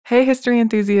Hey, history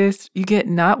enthusiasts, you get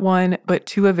not one, but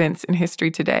two events in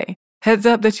history today. Heads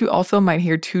up that you also might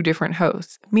hear two different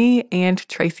hosts, me and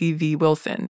Tracy V.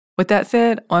 Wilson. With that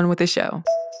said, on with the show.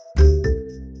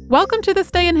 Welcome to This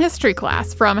Day in History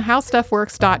class from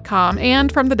HowStuffWorks.com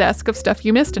and from the desk of Stuff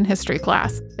You Missed in History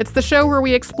class. It's the show where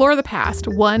we explore the past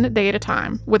one day at a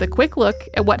time with a quick look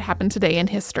at what happened today in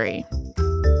history.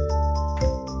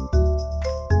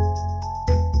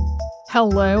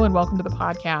 Hello and welcome to the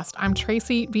podcast. I'm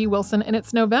Tracy V. Wilson and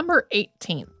it's November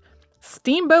 18th.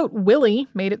 Steamboat Willie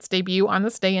made its debut on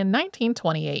this day in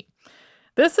 1928.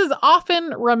 This is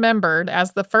often remembered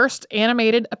as the first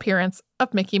animated appearance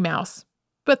of Mickey Mouse,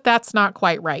 but that's not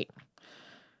quite right.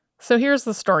 So here's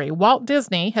the story. Walt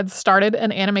Disney had started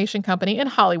an animation company in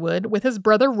Hollywood with his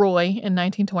brother Roy in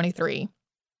 1923,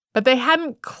 but they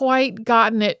hadn't quite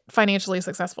gotten it financially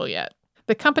successful yet.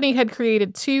 The company had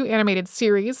created two animated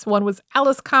series. One was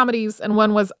Alice Comedies and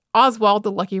one was Oswald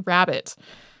the Lucky Rabbit.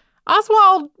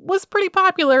 Oswald was pretty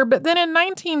popular, but then in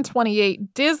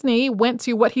 1928, Disney went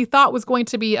to what he thought was going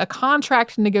to be a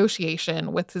contract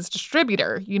negotiation with his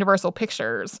distributor, Universal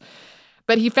Pictures.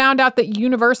 But he found out that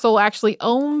Universal actually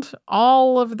owned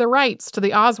all of the rights to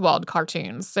the Oswald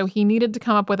cartoons, so he needed to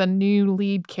come up with a new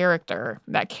lead character.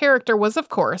 That character was, of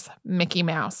course, Mickey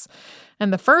Mouse.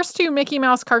 And the first two Mickey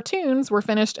Mouse cartoons were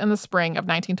finished in the spring of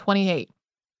 1928.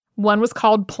 One was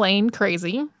called Plain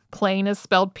Crazy. Plain is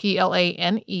spelled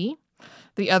Plane.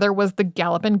 The other was The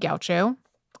Gallopin' Gaucho.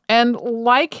 And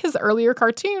like his earlier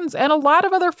cartoons and a lot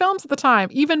of other films at the time,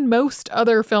 even most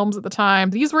other films at the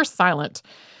time, these were silent.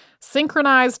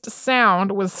 Synchronized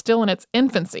sound was still in its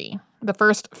infancy. The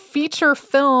first feature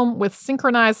film with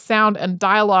synchronized sound and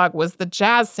dialogue was The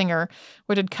Jazz Singer,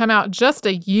 which had come out just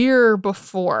a year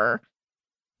before.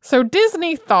 So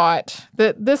Disney thought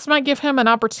that this might give him an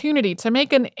opportunity to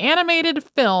make an animated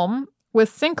film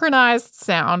with synchronized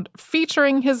sound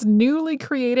featuring his newly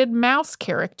created mouse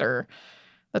character.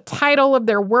 The title of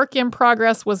their work in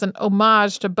progress was an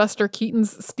homage to Buster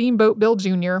Keaton's Steamboat Bill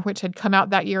Jr., which had come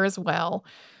out that year as well.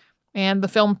 And the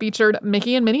film featured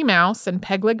Mickey and Minnie Mouse and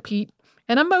Peg-Leg Pete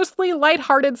in a mostly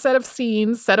lighthearted set of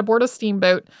scenes set aboard a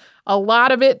steamboat, a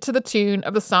lot of it to the tune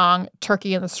of the song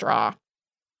Turkey in the Straw.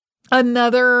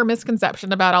 Another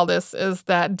misconception about all this is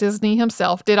that Disney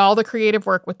himself did all the creative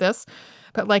work with this,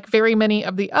 but like very many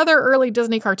of the other early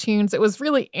Disney cartoons, it was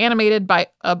really animated by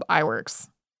Ub Iwerks.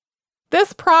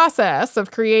 This process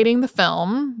of creating the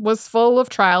film was full of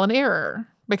trial and error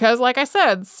because, like I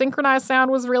said, synchronized sound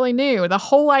was really new. The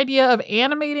whole idea of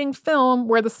animating film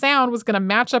where the sound was going to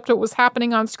match up to what was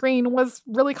happening on screen was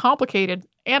really complicated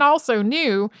and also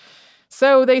new.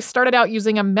 So they started out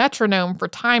using a metronome for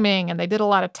timing, and they did a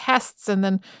lot of tests and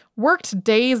then worked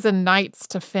days and nights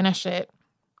to finish it.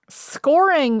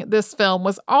 Scoring this film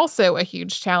was also a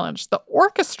huge challenge. The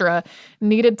orchestra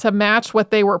needed to match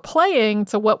what they were playing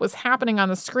to what was happening on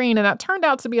the screen, and that turned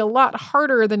out to be a lot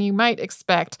harder than you might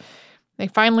expect. They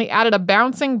finally added a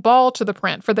bouncing ball to the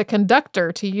print for the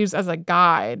conductor to use as a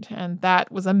guide, and that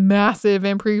was a massive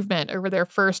improvement over their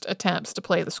first attempts to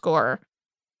play the score.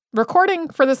 Recording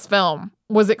for this film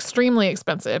was extremely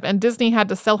expensive, and Disney had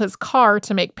to sell his car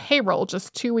to make payroll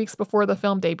just 2 weeks before the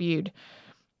film debuted.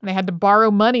 They had to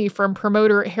borrow money from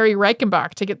promoter Harry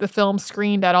Reichenbach to get the film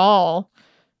screened at all.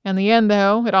 In the end,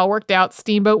 though, it all worked out.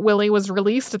 Steamboat Willie was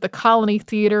released at the Colony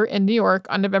Theater in New York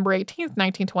on November 18th,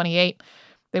 1928.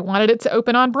 They wanted it to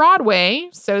open on Broadway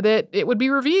so that it would be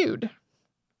reviewed.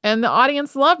 And the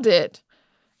audience loved it.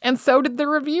 And so did the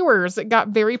reviewers. It got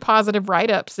very positive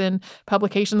write-ups in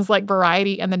publications like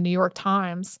Variety and the New York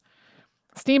Times.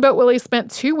 Steamboat Willie spent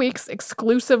 2 weeks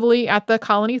exclusively at the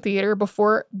Colony Theater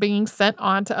before being sent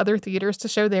on to other theaters to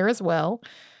show there as well.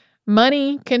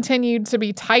 Money continued to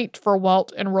be tight for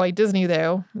Walt and Roy Disney,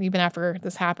 though, even after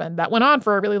this happened. That went on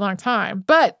for a really long time,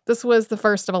 but this was the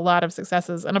first of a lot of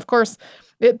successes. And of course,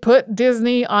 it put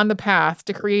Disney on the path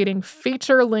to creating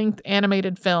feature-length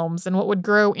animated films in what would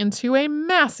grow into a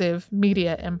massive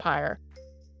media empire.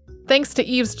 Thanks to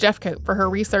Eves Jeffcoat for her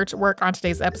research work on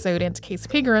today's episode, and to Case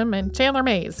Pegram and Chandler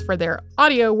Mays for their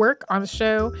audio work on the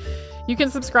show. You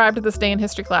can subscribe to This Day in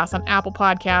History class on Apple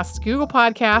Podcasts, Google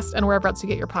Podcasts, and wherever else you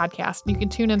get your podcast. You can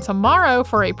tune in tomorrow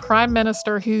for a prime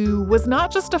minister who was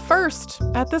not just a first.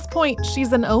 At this point,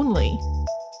 she's an only.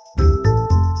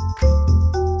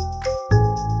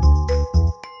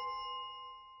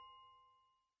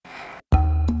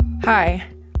 Hi,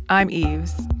 I'm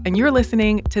Eves, and you're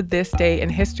listening to This Day in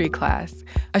History class,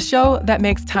 a show that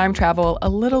makes time travel a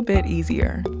little bit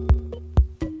easier.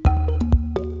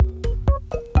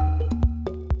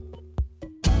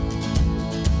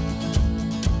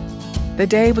 The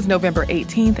day was November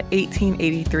 18th,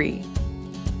 1883.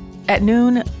 At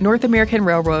noon, North American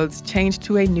railroads changed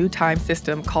to a new time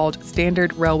system called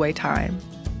Standard Railway Time.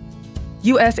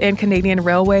 U.S. and Canadian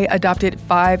Railway adopted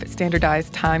 5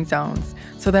 standardized time zones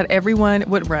so that everyone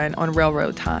would run on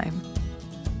railroad time.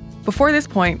 Before this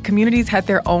point, communities had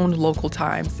their own local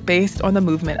times based on the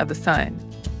movement of the sun.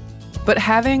 But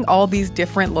having all these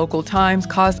different local times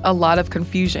caused a lot of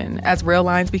confusion as rail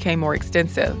lines became more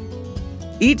extensive.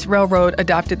 Each railroad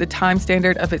adopted the time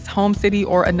standard of its home city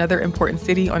or another important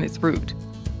city on its route.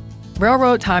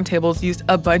 Railroad timetables used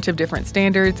a bunch of different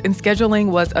standards, and scheduling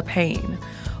was a pain.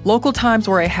 Local times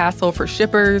were a hassle for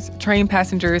shippers, train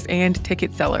passengers, and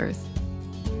ticket sellers.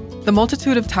 The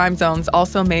multitude of time zones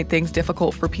also made things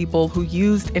difficult for people who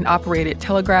used and operated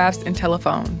telegraphs and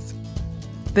telephones.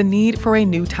 The need for a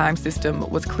new time system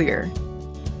was clear.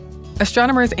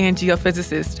 Astronomers and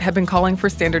geophysicists had been calling for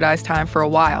standardized time for a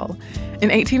while. In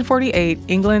 1848,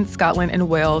 England, Scotland, and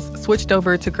Wales switched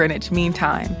over to Greenwich Mean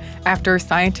Time after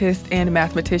scientist and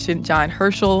mathematician John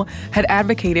Herschel had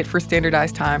advocated for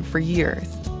standardized time for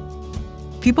years.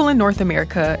 People in North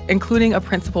America, including a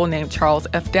principal named Charles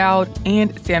F. Dowd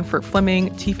and Sanford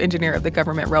Fleming, chief engineer of the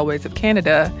Government Railways of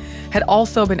Canada, had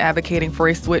also been advocating for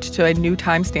a switch to a new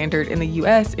time standard in the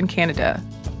U.S. and Canada.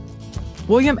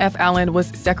 William F. Allen was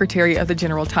secretary of the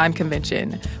General Time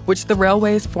Convention, which the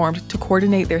railways formed to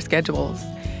coordinate their schedules.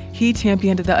 He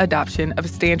championed the adoption of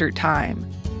standard time.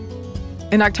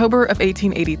 In October of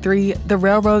 1883, the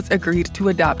railroads agreed to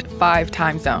adopt 5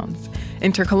 time zones: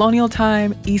 Intercolonial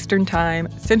Time, Eastern Time,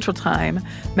 Central Time,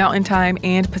 Mountain Time,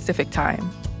 and Pacific Time.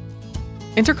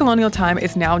 Intercolonial Time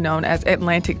is now known as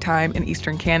Atlantic Time in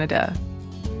Eastern Canada.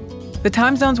 The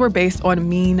time zones were based on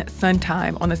mean sun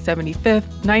time on the 75th,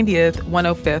 90th,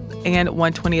 105th, and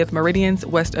 120th meridians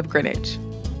west of Greenwich.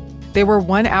 They were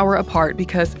 1 hour apart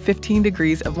because 15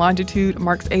 degrees of longitude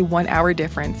marks a 1 hour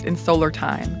difference in solar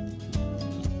time.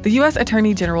 The U.S.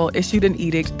 Attorney General issued an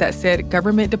edict that said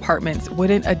government departments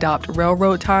wouldn't adopt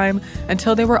railroad time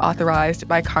until they were authorized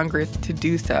by Congress to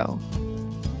do so.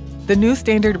 The new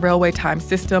standard railway time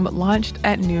system launched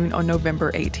at noon on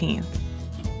November 18th.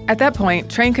 At that point,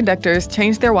 train conductors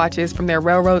changed their watches from their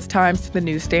railroad's times to the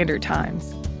new standard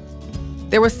times.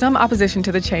 There was some opposition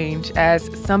to the change, as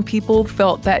some people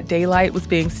felt that daylight was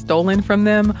being stolen from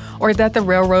them or that the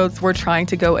railroads were trying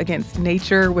to go against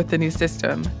nature with the new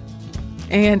system.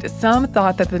 And some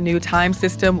thought that the new time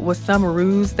system was some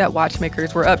ruse that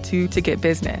watchmakers were up to get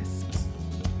business.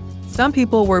 Some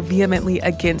people were vehemently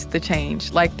against the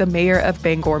change, like the mayor of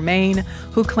Bangor, Maine,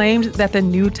 who claimed that the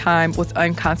new time was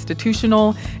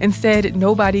unconstitutional and said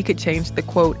nobody could change the,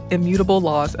 quote, immutable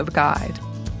laws of God.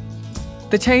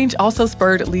 The change also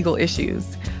spurred legal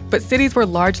issues, but cities were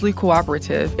largely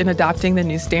cooperative in adopting the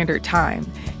new standard time,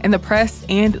 and the press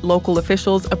and local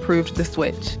officials approved the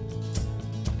switch.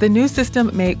 The new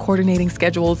system made coordinating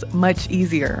schedules much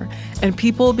easier, and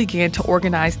people began to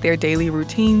organize their daily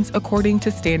routines according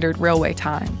to standard railway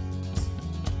time.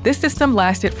 This system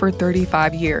lasted for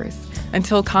 35 years,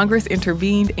 until Congress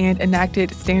intervened and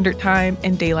enacted standard time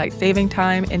and daylight saving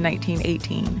time in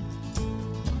 1918.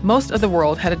 Most of the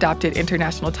world had adopted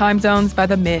international time zones by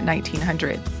the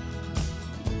mid-1900s.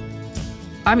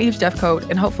 I'm Eve Jeffcoat,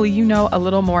 and hopefully you know a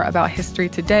little more about history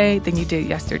today than you did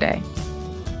yesterday.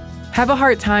 Have a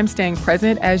hard time staying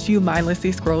present as you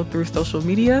mindlessly scroll through social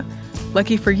media?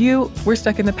 Lucky for you, we're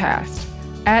stuck in the past.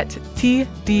 At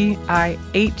TDIHC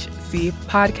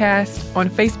Podcast on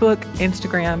Facebook,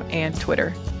 Instagram, and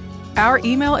Twitter. Our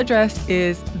email address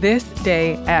is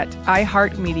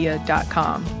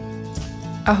thisday@iheartmedia.com.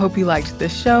 I hope you liked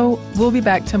this show. We'll be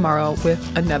back tomorrow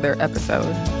with another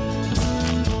episode.